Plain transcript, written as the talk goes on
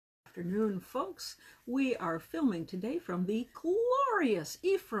Afternoon, folks. We are filming today from the glorious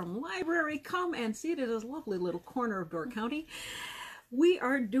Ephraim Library. Come and see it. It is a lovely little corner of Door County. We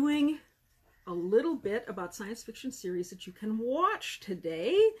are doing a little bit about science fiction series that you can watch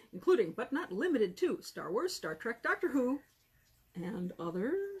today, including, but not limited to, Star Wars, Star Trek, Doctor Who, and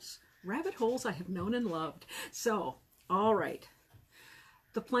others. Rabbit holes I have known and loved. So, all right.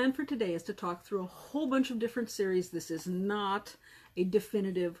 The plan for today is to talk through a whole bunch of different series. This is not a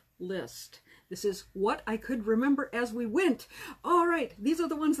definitive list. This is what I could remember as we went. All right, these are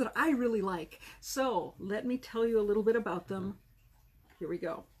the ones that I really like. So let me tell you a little bit about them. Here we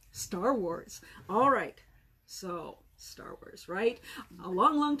go. Star Wars. All right, so Star Wars, right? A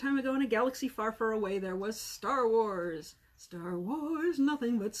long, long time ago in a galaxy far, far away, there was Star Wars. Star Wars,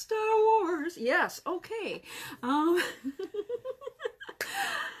 nothing but Star Wars. Yes, okay. All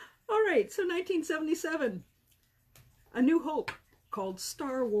right, so 1977, A New Hope, called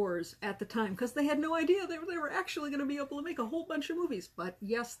Star Wars at the time, because they had no idea they were actually going to be able to make a whole bunch of movies, but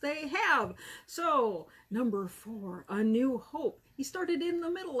yes, they have. So, number 4, A New Hope. He started in the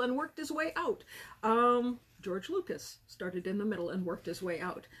middle and worked his way out. George Lucas started in the middle and worked his way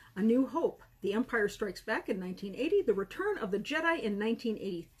out. A New Hope. The Empire Strikes Back in 1980. The Return of the Jedi in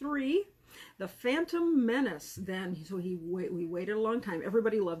 1983. The Phantom Menace, then, so we waited a long time.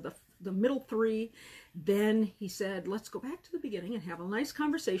 Everybody loved the middle 3. Then he said, let's go back to the beginning and have a nice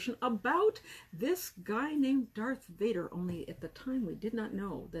conversation about this guy named Darth Vader. Only at the time we did not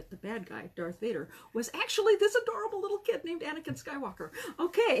know that the bad guy, Darth Vader, was actually this adorable little kid named Anakin Skywalker.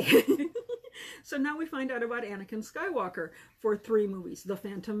 Okay. So now we find out about Anakin Skywalker for 3 movies. The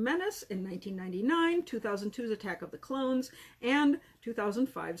Phantom Menace in 1999, 2002's Attack of the Clones, and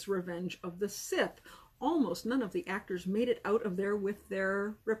 2005's Revenge of the Sith. Almost none of the actors made it out of there with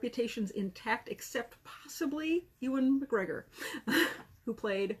their reputations intact, except possibly Ewan McGregor, who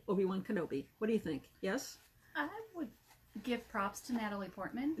played Obi-Wan Kenobi. What do you think? Yes? I would give props to Natalie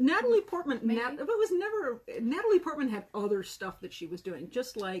Portman. Natalie Portman, Natalie Portman had other stuff that she was doing,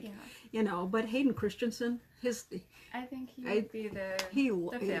 just like, you know, but Hayden Christensen, I think he would be the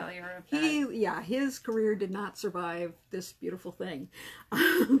failure of that. Yeah, his career did not survive this beautiful thing.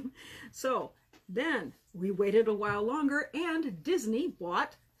 So, then we waited a while longer and Disney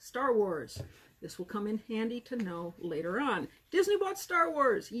bought Star Wars. This will come in handy to know later on. Disney bought Star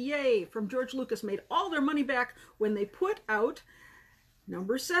Wars. Yay! From George Lucas, made all their money back when they put out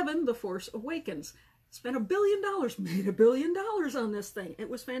number 7, The Force Awakens. Spent $1 billion, made $1 billion on this thing. It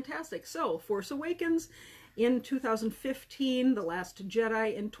was fantastic. So, Force Awakens in 2015, The Last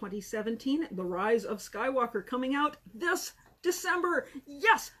Jedi in 2017, The Rise of Skywalker coming out this December.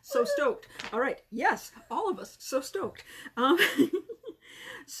 Yes, so stoked. All right, yes, all of us so stoked.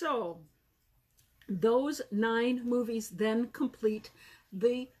 So those 9 movies then complete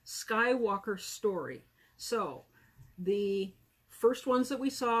the Skywalker story. So the first ones that we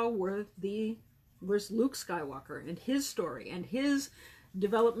saw was Luke Skywalker and his story and his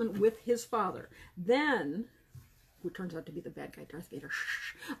development with his father. Then, who turns out to be the bad guy, Darth Vader.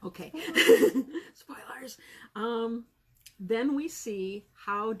 Shh. Okay. Spoilers. Then we see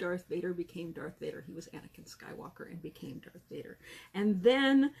how Darth Vader became Darth Vader. He was Anakin Skywalker and became Darth Vader. And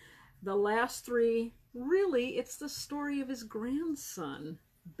then the last 3, really, it's the story of his grandson,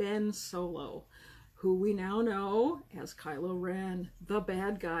 Ben Solo, who we now know as Kylo Ren, the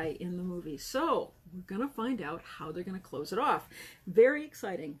bad guy in the movie. So we're going to find out how they're going to close it off. Very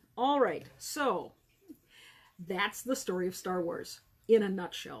exciting. All right, so that's the story of Star Wars in a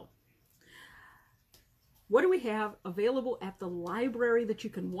nutshell. What do we have available at the library that you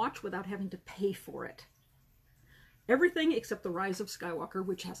can watch without having to pay for it? Everything except The Rise of Skywalker,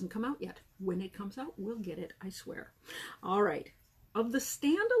 which hasn't come out yet. When it comes out, we'll get it, I swear. All right. Of the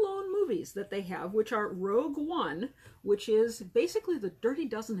standalone movies that they have, which are Rogue One, which is basically the Dirty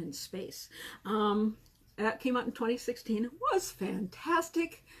Dozen in space. That came out in 2016. It was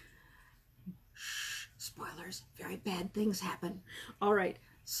fantastic. Shh, spoilers. Very bad things happen. All right.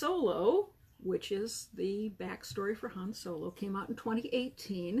 Solo, which is the backstory for Han Solo, came out in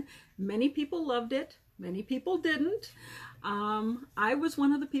 2018. Many people loved it. Many people didn't. I was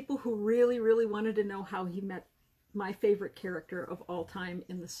one of the people who really, really wanted to know how he met my favorite character of all time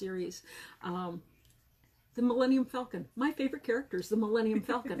in the series. The Millennium Falcon. My favorite character is the Millennium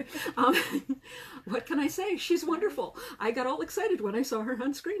Falcon. What can I say? She's wonderful. I got all excited when I saw her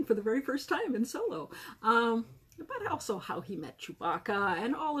on screen for the very first time in Solo. But also how he met Chewbacca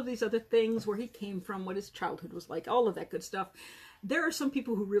and all of these other things, where he came from, what his childhood was like, all of that good stuff. There are some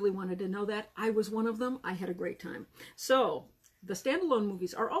people who really wanted to know that. I was one of them. I had a great time. So the standalone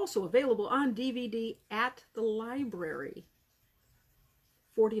movies are also available on DVD at the library.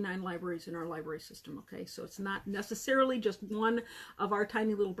 49 libraries in our library system, okay? So it's not necessarily just one of our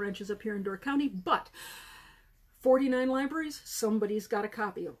tiny little branches up here in Door County, but 49 libraries, somebody's got a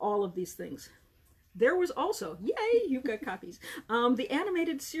copy of all of these things. There was also, yay, you've got copies, the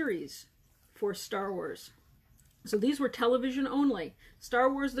animated series for Star Wars. So these were television only.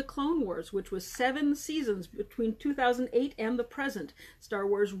 Star Wars The Clone Wars, which was 7 seasons between 2008 and the present. Star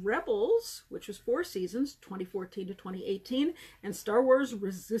Wars Rebels, which was 4 seasons, 2014 to 2018. And Star Wars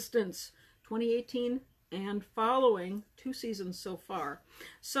Resistance, 2018 and following, 2 seasons so far.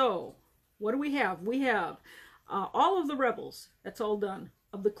 So what do we have? We have all of the Rebels. That's all done.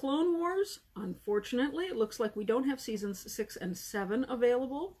 Of the Clone Wars, unfortunately, it looks like we don't have seasons 6 and 7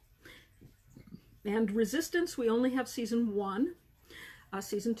 available. And Resistance, we only have season 1.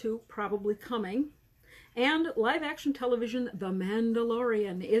 Season 2 probably coming. And live action television, The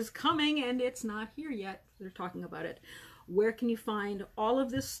Mandalorian, is coming, and it's not here yet. They're talking about it. Where can you find all of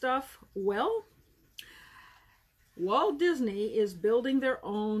this stuff? Well, Walt Disney is building their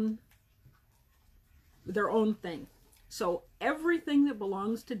own thing. So everything that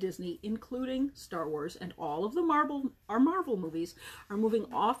belongs to Disney, including Star Wars and all of the Marvel movies, are moving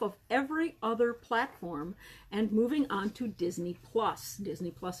off of every other platform and moving on to Disney Plus.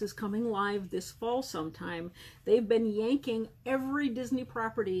 Disney Plus is coming live this fall sometime. They've been yanking every Disney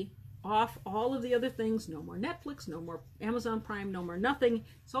property off all of the other things. No more Netflix, no more Amazon Prime, no more nothing.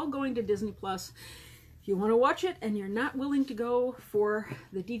 It's all going to Disney Plus. If you want to watch it and you're not willing to go for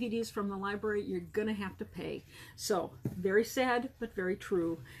the DVDs from the library, you're going to have to pay. So, very sad, but very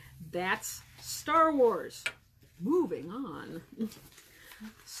true. That's Star Wars. Moving on.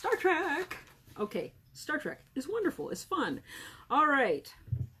 Star Trek. Okay, Star Trek is wonderful. It's fun. All right.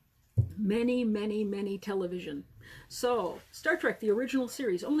 Many, many, many television. So, Star Trek, the original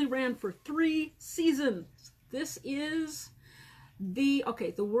series, only ran for 3 seasons. This is the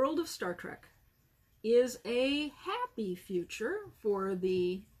world of Star Trek is a happy future for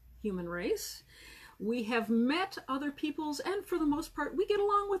the human race. We have met other peoples, and for the most part, we get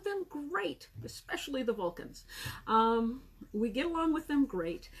along with them great, especially the Vulcans. We get along with them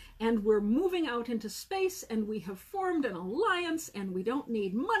great, and we're moving out into space, and we have formed an alliance, and we don't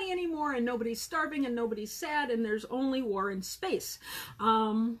need money anymore, and nobody's starving, and nobody's sad, and there's only war in space,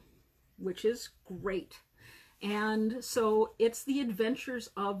 which is great. And so it's the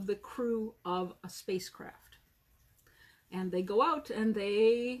adventures of the crew of a spacecraft. And they go out and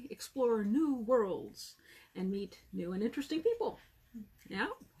they explore new worlds and meet new and interesting people. Yeah.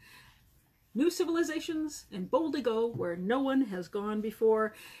 New civilizations and boldly go where no one has gone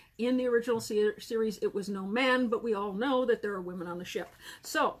before. In the original series, it was no man, but we all know that there are women on the ship.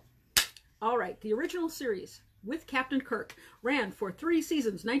 So, all right, the original series with Captain Kirk ran for 3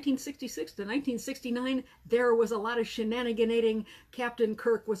 seasons, 1966 to 1969. There was a lot of shenaniganating. Captain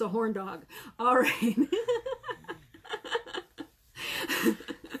Kirk was a horn dog. All right.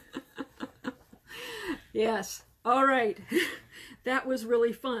 Yes. All right. That was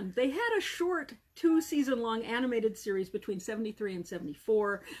really fun. They had a short 2-season-long animated series between 73 and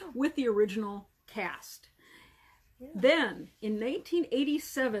 74 with the original cast. Yeah. Then, in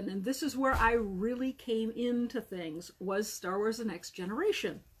 1987, and this is where I really came into things, was Star Wars The Next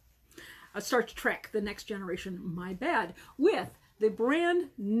Generation. Star Trek The Next Generation, my bad, with the brand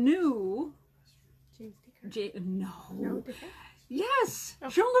new... No. Yes! Oh.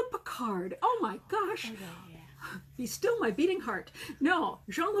 Jean-Luc Picard. Oh my gosh. Okay, yeah. Be still my beating heart. No,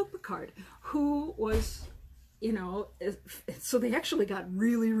 Jean-Luc Picard, who was... You know, so they actually got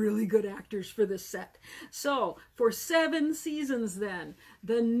really, really good actors for this set. So, for 7 seasons then,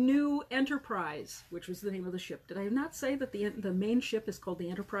 the new Enterprise, which was the name of the ship. Did I not say that the main ship is called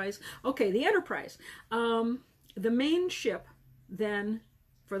the Enterprise? Okay, the Enterprise. The main ship then,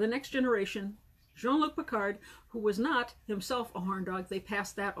 for The Next Generation, Jean-Luc Picard, who was not himself a horn dog. They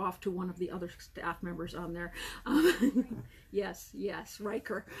passed that off to one of the other staff members on there. Yes,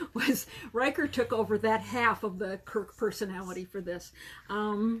 Riker took over that half of the Kirk personality for this.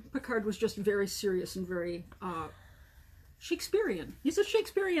 Picard was just very serious and very Shakespearean. He's a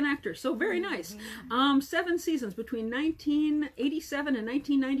Shakespearean actor, so very nice. 7 seasons between 1987 and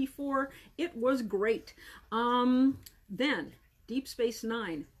 1994. It was great. Then Deep Space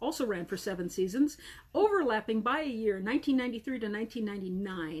Nine also ran for 7 seasons, overlapping by a year, 1993 to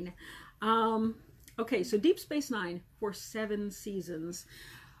 1999. Okay, so Deep Space Nine for 7 seasons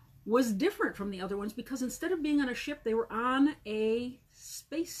was different from the other ones because instead of being on a ship, they were on a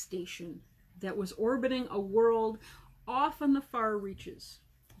space station that was orbiting a world off in the far reaches.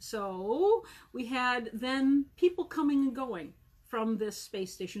 So we had then people coming and going from this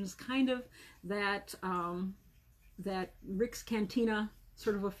space station. It's kind of that... that Rick's Cantina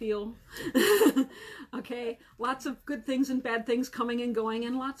sort of a feel. Okay, lots of good things and bad things coming and going,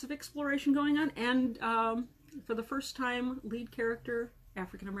 and lots of exploration going on. And for the first time, lead character,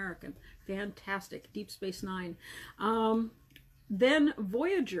 African American. Fantastic. Deep Space Nine. Then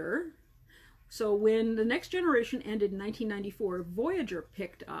Voyager. So when The Next Generation ended in 1994, Voyager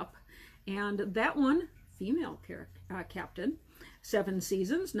picked up, and that one, female captain, 7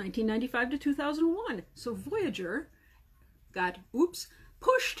 seasons, 1995 to 2001. So Voyager got,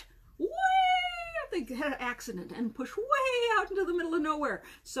 pushed way, they had an accident and pushed way out into the middle of nowhere.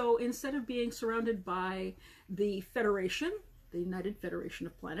 So instead of being surrounded by the Federation, the United Federation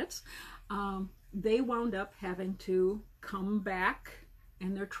of Planets, they wound up having to come back,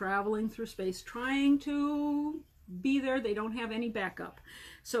 and they're traveling through space trying to be there. They don't have any backup.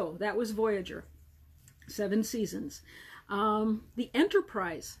 So that was Voyager, 7 seasons. The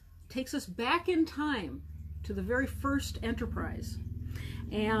Enterprise takes us back in time to the very first Enterprise,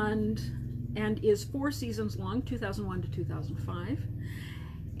 and is 4 seasons long, 2001 to 2005,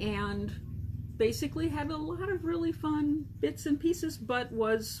 and basically had a lot of really fun bits and pieces, but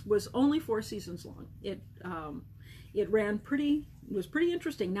was only 4 seasons long. It was pretty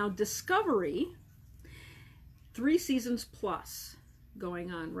interesting. Now Discovery, 3 seasons plus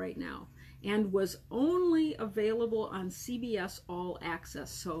going on right now, and was only available on CBS All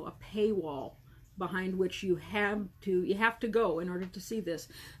Access, so a paywall behind which you have to go in order to see this.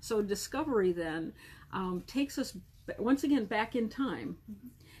 So Discovery then takes us once again back in time,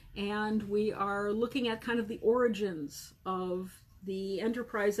 and we are looking at kind of the origins of the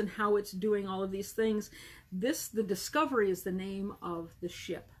Enterprise and how it's doing all of these things. The Discovery is the name of the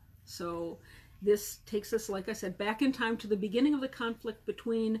ship. So this takes us, like I said, back in time to the beginning of the conflict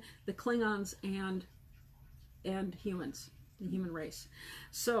between the Klingons and humans, the human race.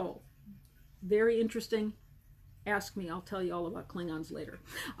 So very interesting. Ask me, I'll tell you all about Klingons later.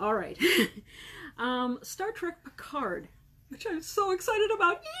 All right. Star Trek Picard, which I'm so excited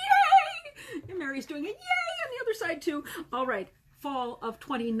about. Yay! And Mary's doing a yay on the other side too. All right. Fall of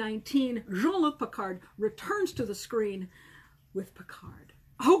 2019, Jean-Luc Picard returns to the screen with Picard.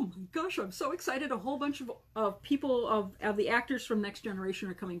 Oh my gosh, I'm so excited. A whole bunch of people, of the actors from Next Generation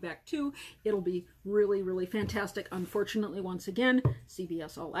are coming back too. It'll be really, really fantastic. Unfortunately, once again,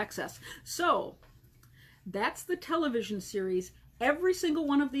 CBS All Access. So that's the television series. Every single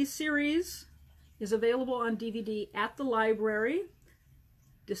one of these series is available on DVD at the library.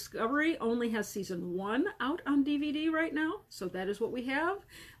 Discovery only has season 1 out on DVD right now, so that is what we have.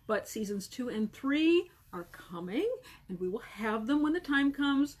 But seasons 2 and 3 are coming, and we will have them when the time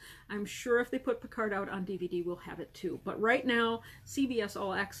comes. I'm sure if they put Picard out on DVD, we'll have it too. But right now, CBS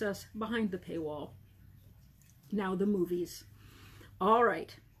All Access behind the paywall. Now the movies. All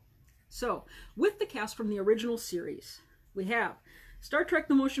right. So, with the cast from the original series, we have Star Trek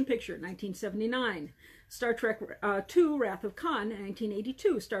The Motion Picture, 1979. Star Trek II, Wrath of Khan,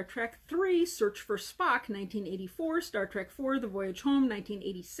 1982. Star Trek III, Search for Spock, 1984. Star Trek IV, The Voyage Home,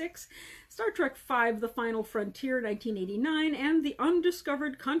 1986. Star Trek V, The Final Frontier, 1989. And The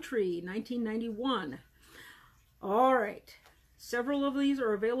Undiscovered Country, 1991. All right. Several of these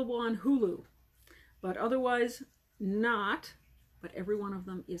are available on Hulu, but otherwise not. But every one of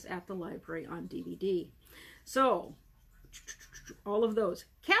them is at the library on DVD. So, all of those.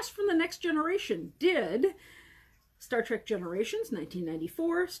 Cast from the Next Generation did Star Trek Generations,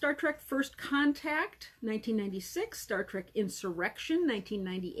 1994, Star Trek First Contact, 1996, Star Trek Insurrection,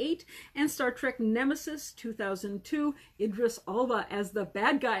 1998, and Star Trek Nemesis, 2002, Idris Elba as the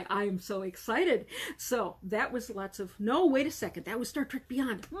bad guy. I am so excited. So that was lots of, no, wait a second, that was Star Trek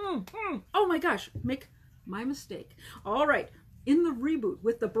Beyond. Oh my gosh, make my mistake. All right, in the reboot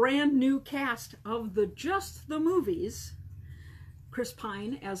with the brand new cast of just the movies, Chris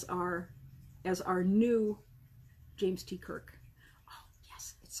Pine as our new James T. Kirk. Oh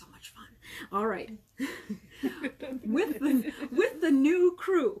yes, it's so much fun. All right, with the new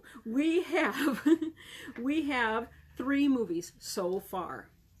crew, we have 3 movies so far.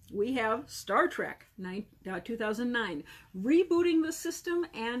 We have Star Trek 2009, rebooting the system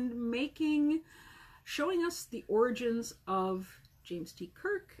and showing us the origins of James T.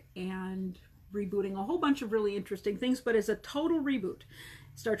 Kirk and rebooting a whole bunch of really interesting things, but as a total reboot.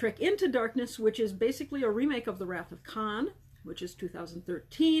 Star Trek Into Darkness, which is basically a remake of The Wrath of Khan, which is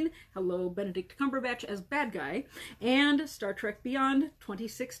 2013. Hello, Benedict Cumberbatch as bad guy. And Star Trek Beyond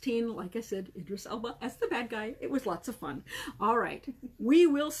 2016, like I said, Idris Elba as the bad guy. It was lots of fun. All right, we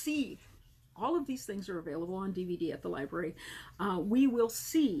will see. All of these things are available on DVD at the library. We will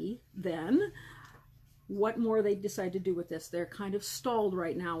see then what more they decide to do with this. They're kind of stalled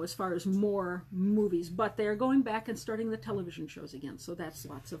right now as far as more movies, but they're going back and starting the television shows again. So that's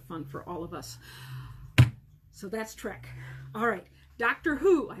lots of fun for all of us. So that's Trek. All right, Doctor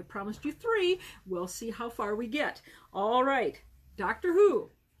Who. I promised you 3. We'll see how far we get. All right, Doctor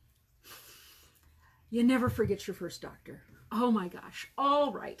Who. You never forget your first Doctor. Oh my gosh.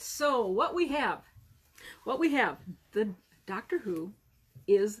 All right, so what we have, the Doctor Who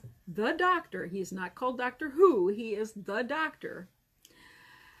is the Doctor. He's not called Doctor Who. He is the Doctor.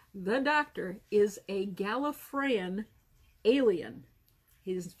 The Doctor is a Gallifreyan alien.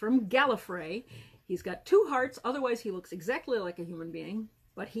 He's from Gallifrey. He's got 2 hearts. Otherwise, he looks exactly like a human being,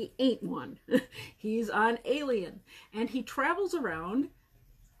 but he ain't one. He's an alien. And he travels around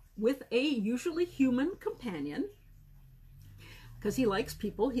with a usually human companion because he likes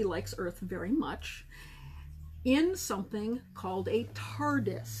people. He likes Earth very much, in something called a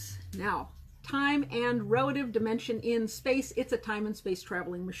TARDIS. Now, time and relative dimension in space, it's a time and space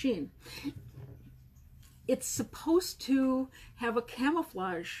traveling machine. It's supposed to have a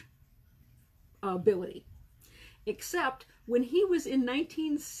camouflage ability, except when he was in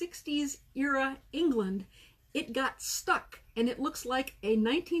 1960s era England, it got stuck and it looks like a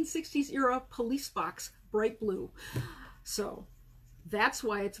 1960s era police box, bright blue. So that's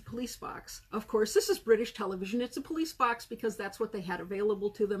why it's a police box. Of course, this is British television. It's a police box because that's what they had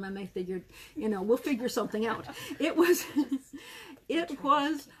available to them, and they figured, you know, we'll figure something out. It was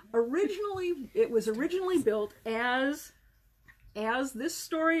originally built as this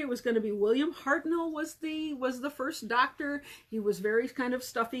story. It was going to be William Hartnell was the first Doctor. He was very kind of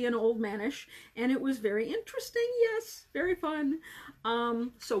stuffy and old manish, and it was very interesting. Yes, very fun.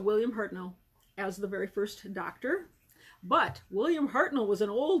 So William Hartnell as the very first Doctor. But William Hartnell was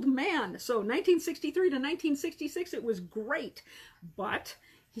an old man, so 1963 to 1966, it was great. But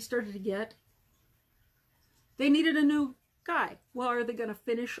he started to they needed a new guy. Well, are they going to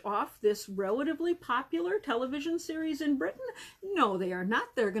finish off this relatively popular television series in Britain? No, they are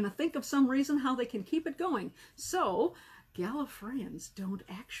not. They're going to think of some reason how they can keep it going. So Gallifreyans don't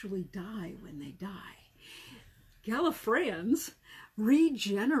actually die when they die. Gallifreyans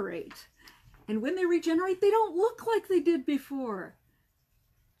regenerate. And when they regenerate, they don't look like they did before.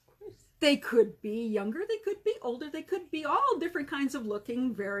 They could be younger, they could be older, they could be all different kinds of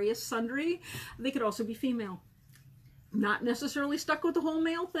looking, various, sundry. They could also be female. Not necessarily stuck with the whole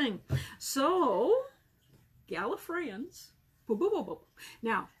male thing. So, Gallifreyans.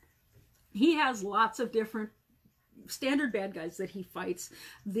 Now, he has lots of different standard bad guys that he fights.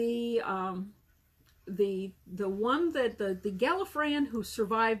 The one that the Gallifreyan who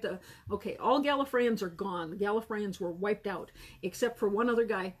survived, okay, all Gallifreyans are gone. The Gallifreyans were wiped out, except for one other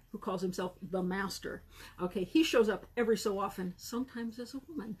guy who calls himself the Master. Okay, he shows up every so often, sometimes as a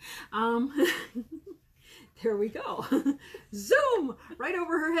woman. There we go. Zoom! Right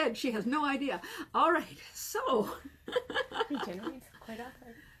over her head. She has no idea. All right, so.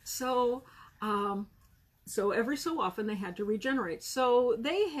 So every so often they had to regenerate. So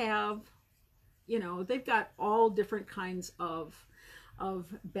they have, you know, they've got all different kinds of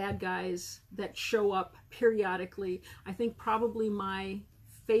bad guys that show up periodically. I think probably my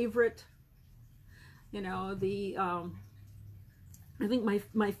favorite, you know, I think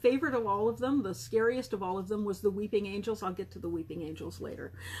my favorite of all of them, the scariest of all of them, was the Weeping Angels. I'll get to the Weeping Angels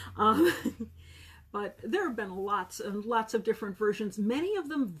later. But there have been lots and lots of different versions, many of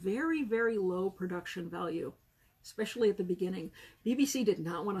them very, very low production value, especially at the beginning. BBC did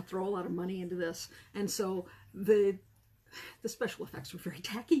not want to throw a lot of money into this, and so the special effects were very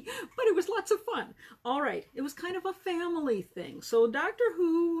tacky, but it was lots of fun. All right, it was kind of a family thing. So Doctor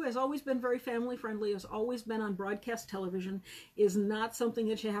Who has always been very family friendly, has always been on broadcast television, is not something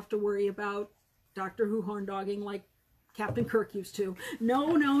that you have to worry about Doctor Who horn dogging like Captain Kirk used to. No,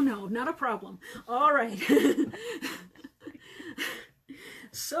 not a problem. All right.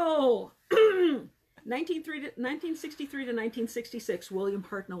 So 1963 to 1966, William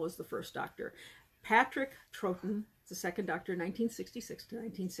Hartnell was the first Doctor. Patrick Troughton, the second Doctor, 1966 to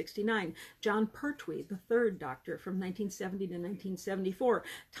 1969. John Pertwee, the third Doctor, from 1970 to 1974.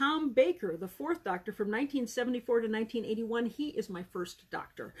 Tom Baker, the fourth Doctor, from 1974 to 1981. He is my first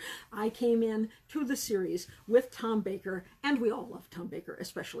Doctor. I came in to the series with Tom Baker, and we all love Tom Baker,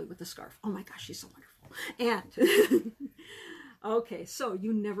 especially with the scarf. Oh my gosh, she's so wonderful. And okay, so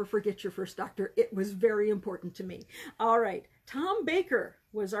you never forget your first Doctor. It was very important to me. All right, Tom Baker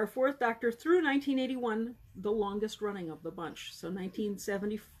was our fourth Doctor through 1981, the longest running of the bunch. So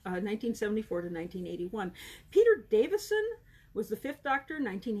 1974 to 1981. Peter Davison was the 5th Doctor,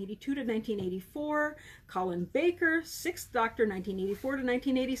 1982 to 1984. Colin Baker, 6th Doctor, 1984 to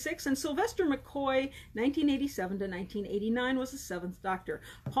 1986. And Sylvester McCoy, 1987 to 1989, was the 7th Doctor.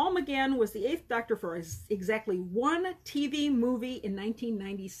 Paul McGann was the 8th Doctor for exactly one TV movie in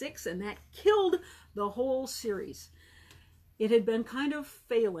 1996, and that killed the whole series. It had been kind of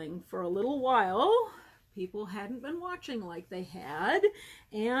failing for a little while. People hadn't been watching like they had.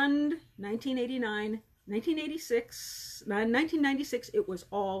 And 1996, it was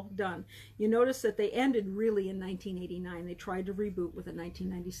all done. You notice that they ended really in 1989. They tried to reboot with a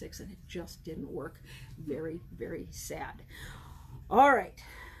 1996, and it just didn't work. Very, very sad. All right.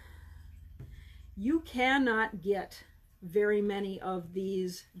 You cannot get very many of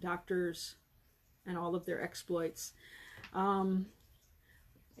these doctors and all of their exploits.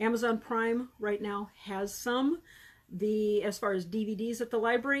 Amazon Prime right now has some. As far as DVDs at the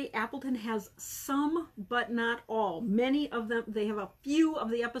library, Appleton has some, but not all. Many of them, they have a few of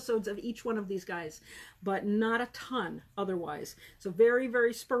the episodes of each one of these guys, but not a ton otherwise. So very,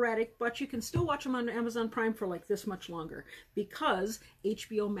 very sporadic, but you can still watch them on Amazon Prime for like this much longer because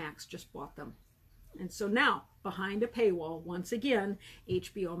HBO Max just bought them. And so now, behind a paywall, once again,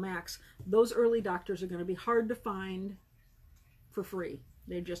 HBO Max, those early doctors are going to be hard to find for free.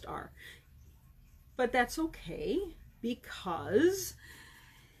 They just are. But that's okay, because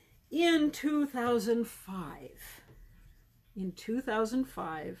in 2005,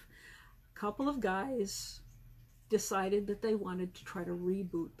 a couple of guys decided that they wanted to try to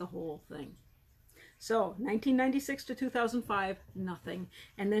reboot the whole thing. So 1996 to 2005, nothing.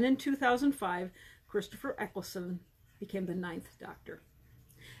 And then in 2005, Christopher Eccleston became the 9th Doctor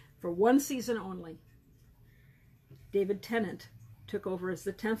for one season only. David Tennant took over as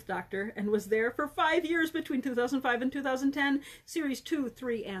the 10th Doctor and was there for 5 years between 2005 and 2010, series 2,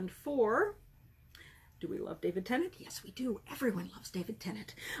 3, and 4. Do we love David Tennant? Yes, we do. Everyone loves David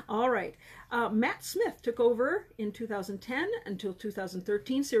Tennant. All right. Matt Smith took over in 2010 until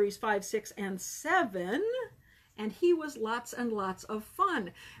 2013, series 5, 6, and 7. And he was lots and lots of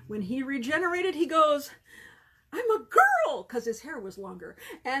fun. When he regenerated, he goes, "I'm a girl," because his hair was longer.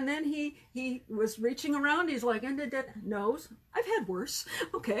 And then he was reaching around. He's like, nose. I've had worse.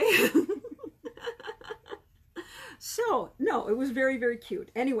 Okay. So, no, it was very, very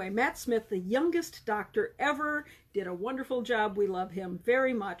cute. Anyway, Matt Smith, the youngest Doctor ever, did a wonderful job. We love him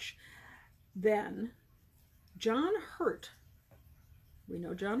very much. Then, John Hurt. We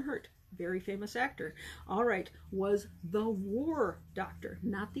know John Hurt. Very famous actor. All right, was the War Doctor,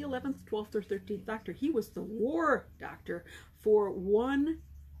 not the 11th, 12th, or 13th Doctor. He was the War Doctor for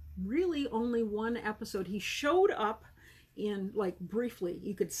really only one episode. He showed up in, like, briefly.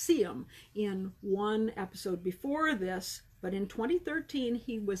 You could see him in one episode before this, but in 2013,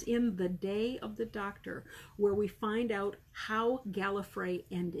 he was in The Day of the Doctor, where we find out how Gallifrey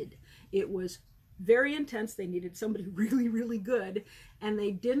ended. It was very intense. They needed somebody really, really good, and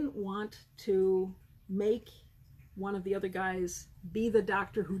they didn't want to make one of the other guys be the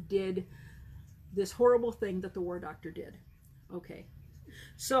Doctor who did this horrible thing that the War Doctor did. Okay,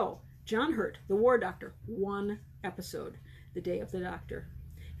 so John Hurt, the War Doctor, one episode, The Day of the Doctor.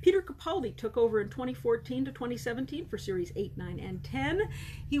 Peter Capaldi took over in 2014 to 2017 for series 8, 9, and 10.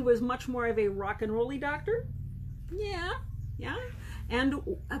 He was much more of a rock and roll-y Doctor. Yeah. And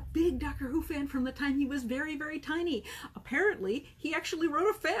a big Doctor Who fan from the time he was very, very tiny. Apparently, he actually wrote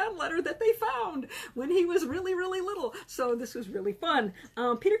a fan letter that they found when he was really, really little. So this was really fun.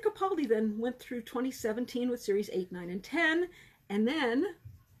 Peter Capaldi then went through 2017 with series 8, 9, and 10. And then,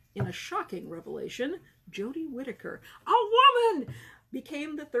 in a shocking revelation, Jodie Whittaker, a woman,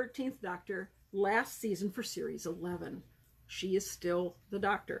 became the 13th Doctor last season for series 11. She is still the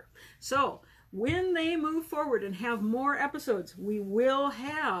Doctor. So, when they move forward and have more episodes, we will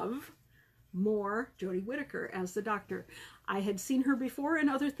have more Jodie Whittaker as the Doctor. I had seen her before in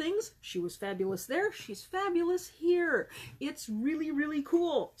other things. She was fabulous there. She's fabulous here. It's really, really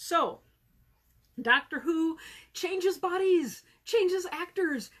cool. So, Doctor Who changes bodies, changes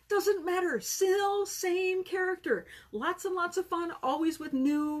actors, doesn't matter, still same character. Lots and lots of fun, always with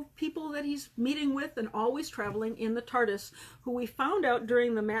new people that he's meeting with, and always traveling in the TARDIS, who we found out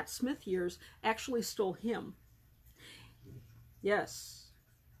during the Matt Smith years actually stole him. Yes,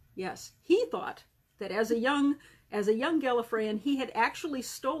 he thought that as a young Gallifreyan, he had actually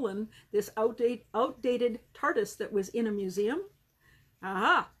stolen this outdated TARDIS that was in a museum.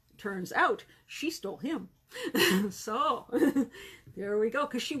 Aha! Turns out she stole him. So there we go,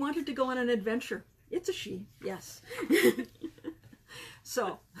 because she wanted to go on an adventure. It's a she, yes.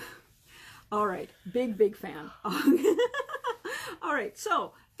 So, all right, big fan. All right,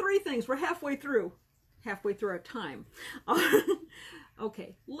 so 3 things. We're halfway through. halfway through our time.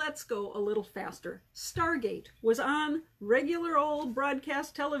 Okay, let's go a little faster. Stargate was on regular old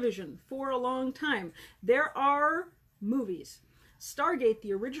broadcast television for a long time. There are movies. Stargate,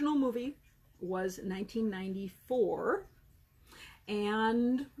 the original movie, was 1994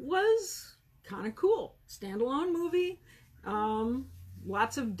 and was kind of cool. Standalone movie.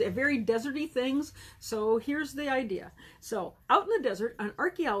 Lots of very deserty things. So here's the idea. So out in the desert, an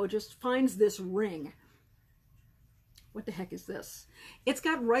archaeologist finds this ring. What the heck is this? It's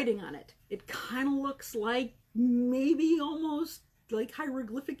got writing on it. It kind of looks like maybe almost like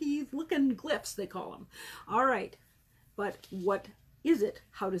hieroglyphic-y looking glyphs, they call them. All right, but what is it?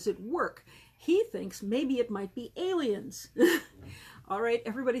 How does it work? He thinks maybe it might be aliens. All right,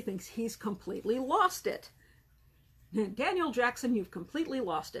 everybody thinks he's completely lost it. Daniel Jackson, you've completely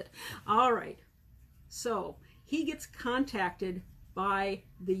lost it. All right, so he gets contacted by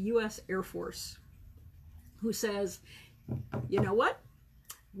the U.S. Air Force, who says, you know what?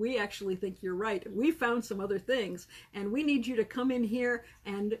 We actually think you're right. We found some other things, and we need you to come in here,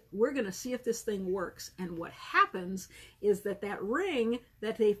 and we're going to see if this thing works. And what happens is that that ring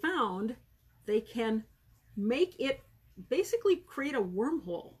that they found, they can make it basically create a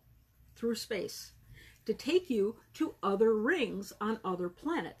wormhole through space to take you to other rings on other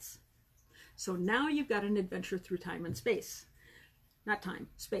planets. So now you've got an adventure through time and space. Not time,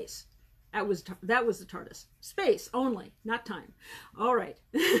 space. That was the TARDIS. Space only, not time. All right.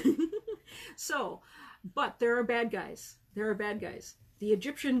 So, but there are bad guys. There are bad guys. The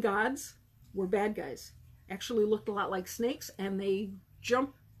Egyptian gods were bad guys. Actually looked a lot like snakes, and they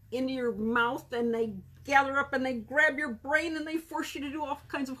jump into your mouth, and they gather up, and they grab your brain, and they force you to do all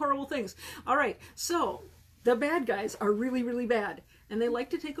kinds of horrible things. All right. So the bad guys are really, really bad, and they like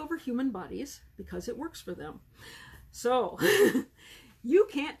to take over human bodies because it works for them. So you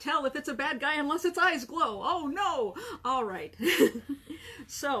can't tell if it's a bad guy unless its eyes glow. Oh no! All right.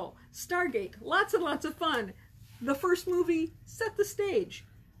 So, Stargate, lots and lots of fun. The first movie set the stage.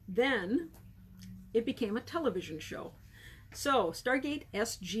 Then it became a television show. So, Stargate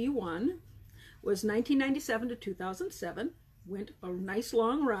SG-1 was 1997 to 2007. Went a nice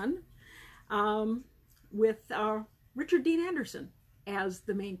long run with Richard Dean Anderson as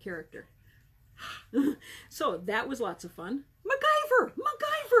the main character. So that was lots of fun. MacGyver!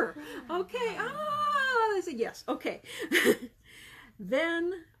 Okay, I said yes, okay.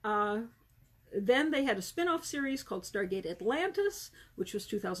 Then they had a spin-off series called Stargate Atlantis, which was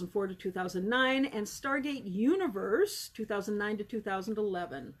 2004 to 2009, and Stargate Universe, 2009 to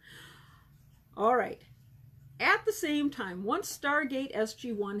 2011. All right. At the same time, once Stargate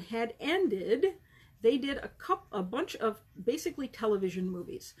SG-1 had ended, they did a bunch of basically television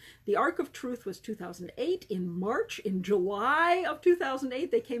movies. The Ark of Truth was 2008. In July of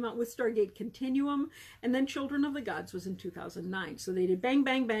 2008, they came out with Stargate Continuum, and then Children of the Gods was in 2009. So they did bang,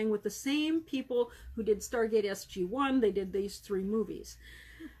 bang, bang with the same people who did Stargate SG-1. They did these 3 movies.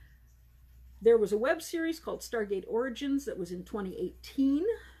 There was a web series called Stargate Origins that was in 2018.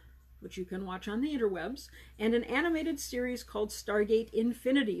 Which you can watch on the interwebs, and an animated series called Stargate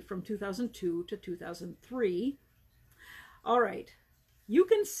Infinity from 2002 to 2003. All right, you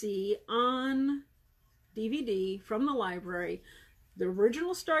can see on DVD from the library the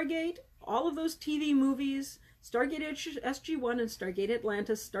original Stargate, all of those TV movies, Stargate SG-1 and Stargate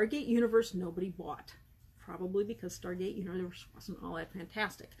Atlantis, Stargate Universe nobody bought. Probably because Stargate Universe wasn't all that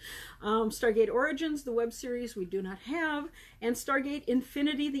fantastic. Stargate Origins, the web series, we do not have. And Stargate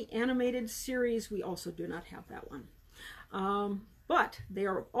Infinity, the animated series, we also do not have that one. But they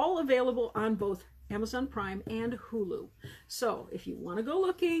are all available on both Amazon Prime and Hulu. So if you want to go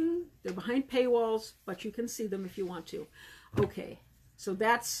looking, they're behind paywalls, but you can see them if you want to. Okay, so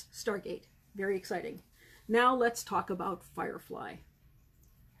that's Stargate. Very exciting. Now let's talk about Firefly.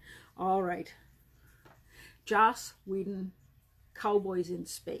 All right. Joss Whedon, Cowboys in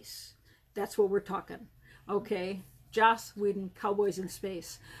Space. That's what we're talking. Okay, Joss Whedon, Cowboys in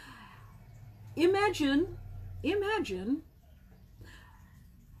Space. Imagine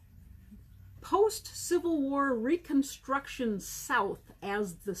post-Civil War Reconstruction South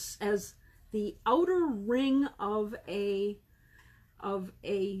as the outer ring of a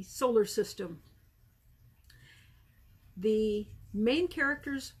solar system. The main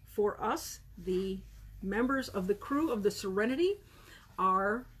characters for us, the members of the crew of the Serenity,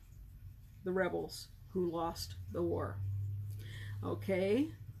 are the rebels who lost the war.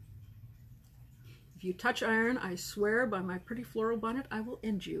 Okay? If you touch iron, I swear by my pretty floral bonnet, I will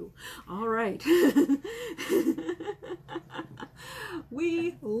end you. All right.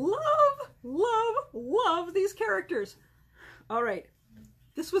 We love these characters. All right.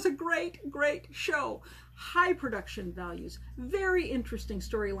 This was a great, great show. High production values, very interesting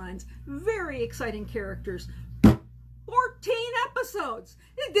storylines, very exciting characters. 14 episodes.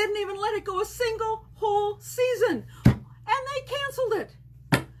 They didn't even let it go a single whole season. And they canceled it.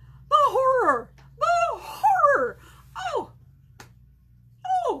 The horror. The horror. Oh.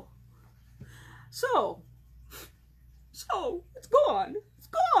 Oh. So it's gone. It's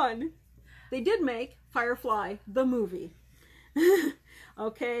gone. They did make Firefly the movie.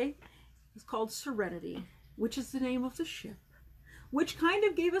 Okay. It's called Serenity, which is the name of the ship, which kind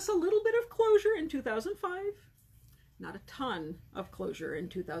of gave us a little bit of closure in 2005. Not a ton of closure in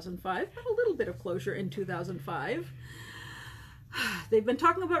 2005, but a little bit of closure in 2005. They've been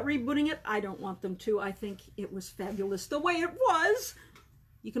talking about rebooting it. I don't want them to. I think it was fabulous the way it was.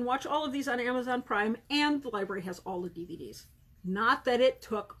 You can watch all of these on Amazon Prime, and the library has all the DVDs. Not that it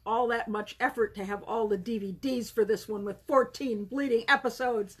took all that much effort to have all the DVDs for this one with 14 bleeding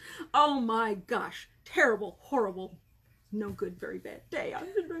episodes. Oh my gosh. Terrible, horrible, no good, very bad day.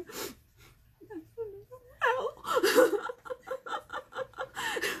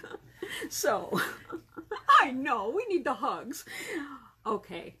 So, I know, we need the hugs.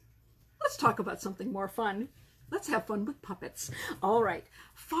 Okay, let's talk about something more fun. Let's have fun with puppets. All right,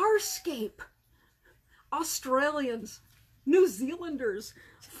 Farscape. Australians, New Zealanders,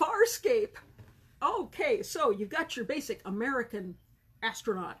 Farscape. Okay, so you've got your basic American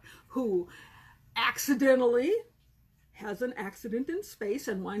astronaut who accidentally has an accident in space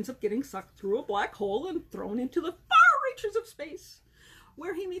and winds up getting sucked through a black hole and thrown into the far reaches of space,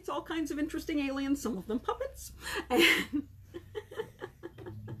 where he meets all kinds of interesting aliens, some of them puppets. And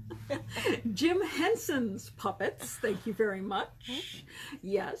Jim Henson's puppets, thank you very much.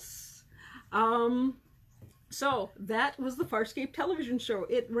 Yes. So that was the Farscape television show.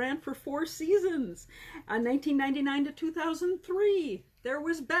 It ran for 4 seasons, 1999 to 2003. There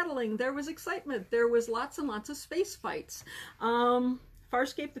was battling, there was excitement, there was lots and lots of space fights.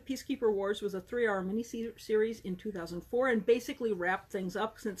 Farscape: The Peacekeeper Wars was a 3-hour mini-series in 2004 and basically wrapped things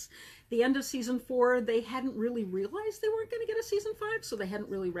up. Since the end of season 4, they hadn't really realized they weren't going to get a season 5, so they hadn't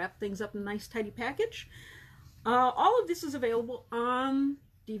really wrapped things up in a nice tidy package. All of this is available on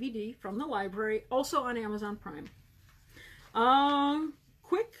DVD from the library, also on Amazon Prime.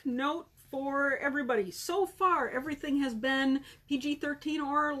 Quick note for everybody. So far, everything has been PG-13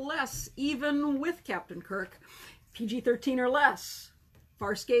 or less, even with Captain Kirk. PG-13 or less.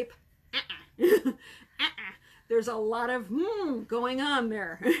 Farscape, There's a lot of going on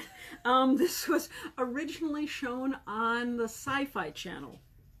there. This was originally shown on the Sci-Fi Channel,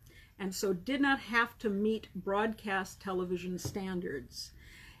 and so did not have to meet broadcast television standards.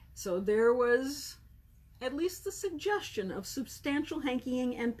 So there was at least the suggestion of substantial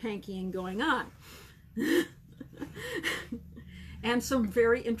hankying and pankying going on. And some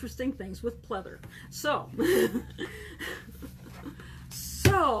very interesting things with pleather. So,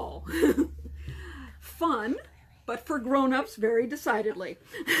 fun, but for grown-ups very decidedly.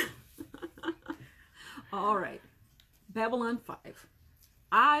 All right, Babylon 5.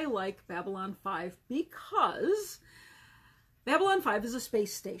 I like Babylon 5 because Babylon 5 is a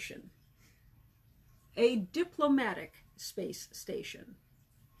space station, a diplomatic space station.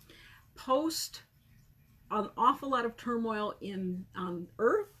 Post an awful lot of turmoil on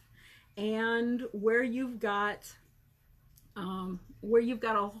Earth, and where you've got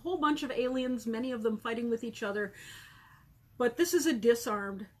a whole bunch of aliens, many of them fighting with each other. But this is a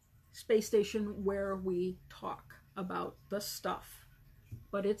disarmed space station where we talk about the stuff.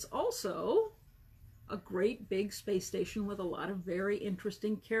 But it's also a great big space station with a lot of very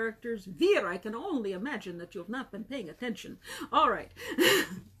interesting characters. Veer, I can only imagine that you have not been paying attention. All right.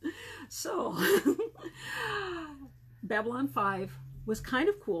 So, Babylon 5 was kind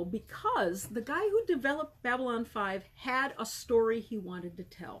of cool because the guy who developed Babylon 5 had a story he wanted to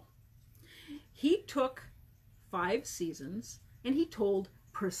tell. He took 5 seasons and he told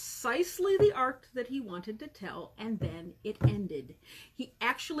precisely the arc that he wanted to tell, and then it ended. He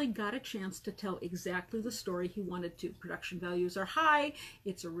actually got a chance to tell exactly the story he wanted to. Production values are high.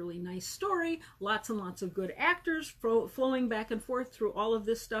 It's a really nice story. Lots and lots of good actors flowing back and forth through all of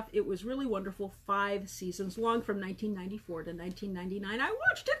this stuff. It was really wonderful. 5 seasons long from 1994 to 1999. I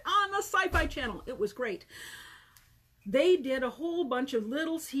watched it on the Sci-Fi Channel. It was great. They did a whole bunch of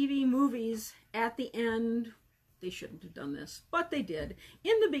little TV movies at the end. They shouldn't have done this, but they did.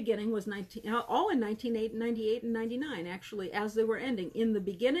 In the beginning was all in 1998 and 99, actually, as they were ending. In the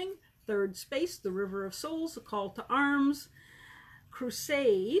beginning, Third Space, The River of Souls, A Call to Arms,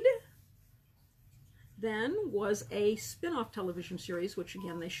 Crusade, then was a spin-off television series, which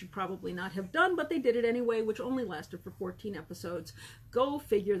again they should probably not have done, but they did it anyway, which only lasted for 14 episodes. Go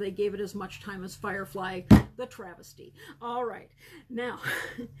figure, they gave it as much time as Firefly, the travesty. All right, now,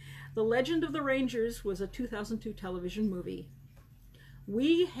 The Legend of the Rangers was a 2002 television movie.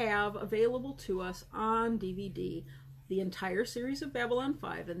 We have available to us on DVD the entire series of Babylon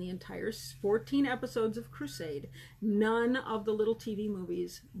 5 and the entire 14 episodes of Crusade. None of the little TV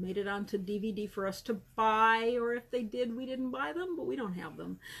movies made it onto DVD for us to buy, or if they did, we didn't buy them, but we don't have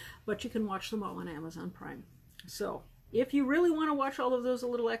them. But you can watch them all on Amazon Prime. So if you really want to watch all of those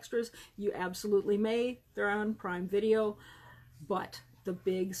little extras, you absolutely may. They're on Prime Video. But the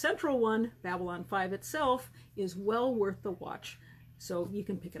big central one, Babylon 5 itself, is well worth the watch. So you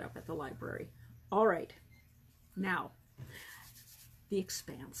can pick it up at the library. All right. Now, The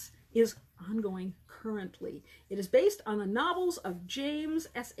Expanse is ongoing currently. It is based on the novels of James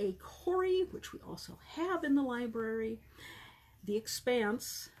S.A. Corey, which we also have in the library. The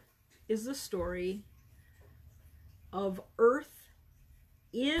Expanse is the story of Earth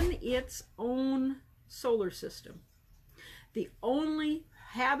in its own solar system. The only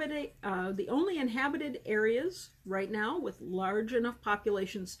inhabited areas right now with large enough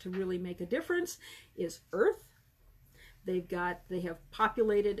populations to really make a difference is Earth. They have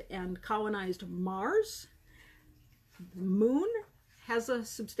populated and colonized Mars. The Moon has a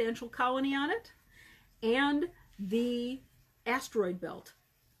substantial colony on it, and the asteroid belt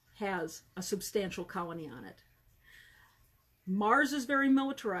has a substantial colony on it. Mars is very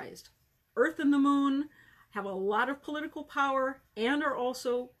militarized. Earth and the Moon have a lot of political power and are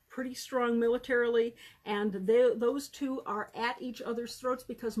also pretty strong militarily, and those two are at each other's throats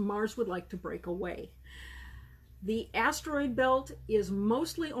because Mars would like to break away. The asteroid belt is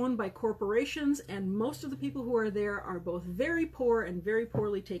mostly owned by corporations, and most of the people who are there are both very poor and very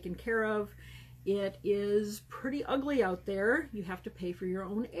poorly taken care of. It is pretty ugly out there. You have to pay for your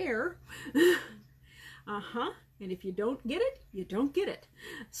own air. And if you don't get it, you don't get it.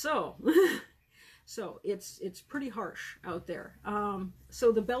 So it's pretty harsh out there.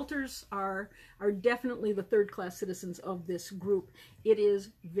 So the Belters are definitely the third-class citizens of this group. It is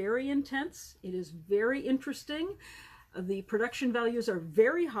very intense. It is very interesting. The production values are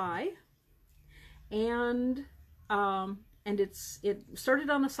very high, and it started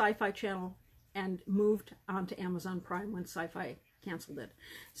on the Sci-Fi Channel and moved onto Amazon Prime when Sci-Fi canceled it.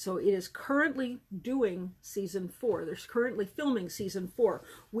 So it is currently doing season 4. They're currently filming season 4.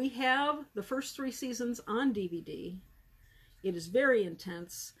 We have the first 3 seasons on DVD. It is very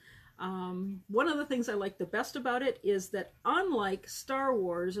intense. One of the things I like the best about it is that unlike Star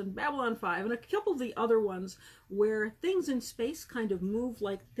Wars and Babylon 5 and a couple of the other ones where things in space kind of move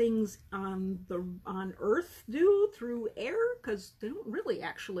like things on Earth do through air, because they don't really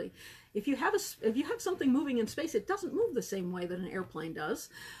actually. If you have something moving in space, it doesn't move the same way that an airplane does.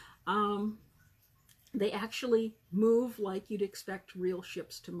 They actually move like you'd expect real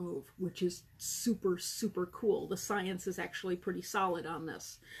ships to move, which is super, super cool. The science is actually pretty solid on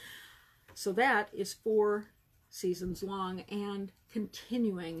this. So that is 4 seasons long and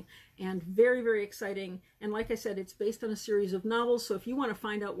continuing and very, very exciting. And like I said, it's based on a series of novels. So if you want to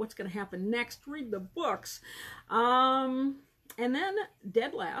find out what's going to happen next, read the books. And then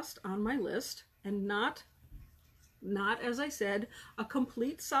dead last on my list, and not as I said, a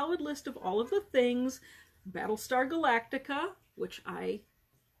complete solid list of all of the things, Battlestar Galactica, which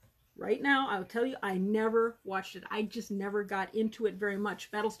right now, I'll tell you, I never watched it. I just never got into it very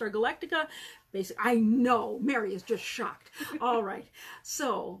much. Battlestar Galactica, basically, I know, Mary is just shocked. All right.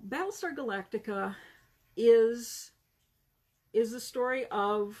 So, Battlestar Galactica is the story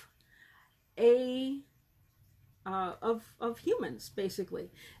of of humans, basically.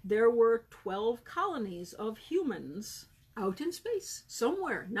 There were 12 colonies of humans out in space,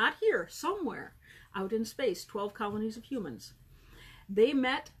 somewhere, not here, somewhere, out in space, 12 colonies of humans. They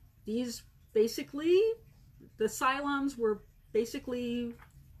met these, basically, the Cylons were basically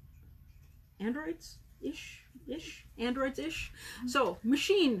androids-ish, so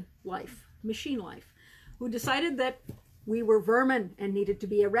machine life, who decided that we were vermin and needed to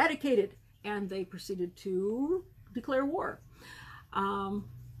be eradicated, and they proceeded to declare war.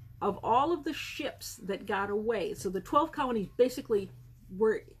 Of all of the ships that got away, so the 12 colonies basically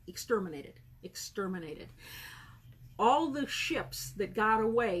were exterminated. All the ships that got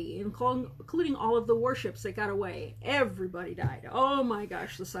away, including all of the warships that got away, everybody died. Oh my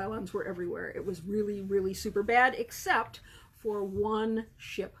gosh, the Cylons were everywhere. It was really, really super bad, except for one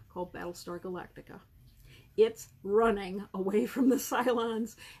ship called Battlestar Galactica. It's running away from the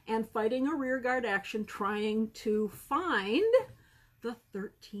Cylons and fighting a rearguard action, trying to find the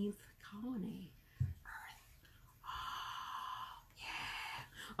 13th colony,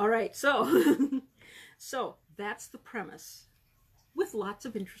 All right, so so that's the premise, with lots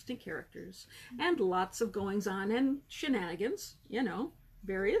of interesting characters and lots of goings on and shenanigans, you know,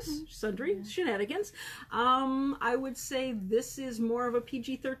 various sundry shenanigans. I would say this is more of a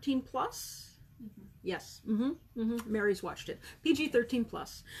PG-13 plus. Yes. Mary's watched it. PG-13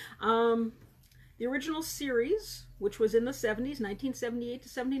 plus. The original series, which was in the 70s, 1978 to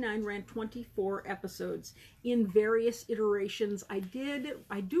 79, ran 24 episodes in various iterations. I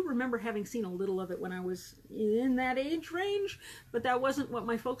do remember having seen a little of it when I was in that age range, but that wasn't what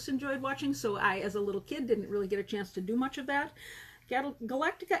my folks enjoyed watching, so I, as a little kid, didn't really get a chance to do much of that.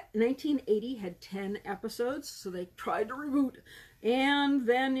 Galactica 1980 had 10 episodes, so they tried to reboot. And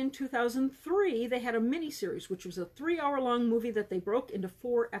then in 2003, they had a miniseries, which was a 3-hour-long movie that they broke into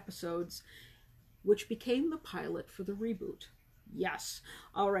 4 episodes, which became the pilot for the reboot. Yes.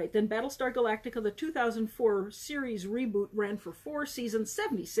 All right, then Battlestar Galactica, the 2004 series reboot, ran for 4 seasons,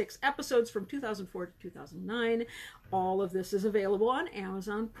 76 episodes from 2004 to 2009. All of this is available on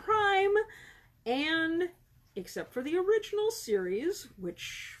Amazon Prime, and except for the original series,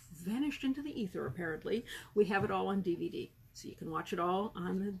 which vanished into the ether apparently, we have it all on DVD. So you can watch it all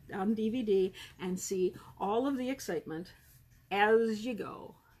on DVD and see all of the excitement as you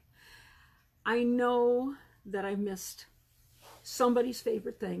go. I know that I missed somebody's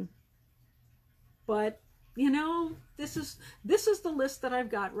favorite thing, but you know, this is the list that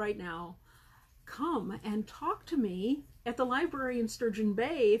I've got right now. Come and talk to me at the library in Sturgeon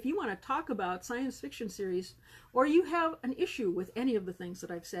Bay if you want to talk about science fiction series, or you have an issue with any of the things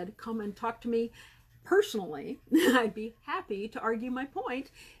that I've said. Come and talk to me personally. I'd be happy to argue my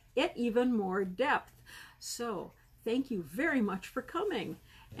point at even more depth. So thank you very much for coming,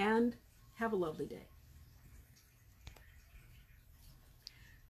 and have a lovely day.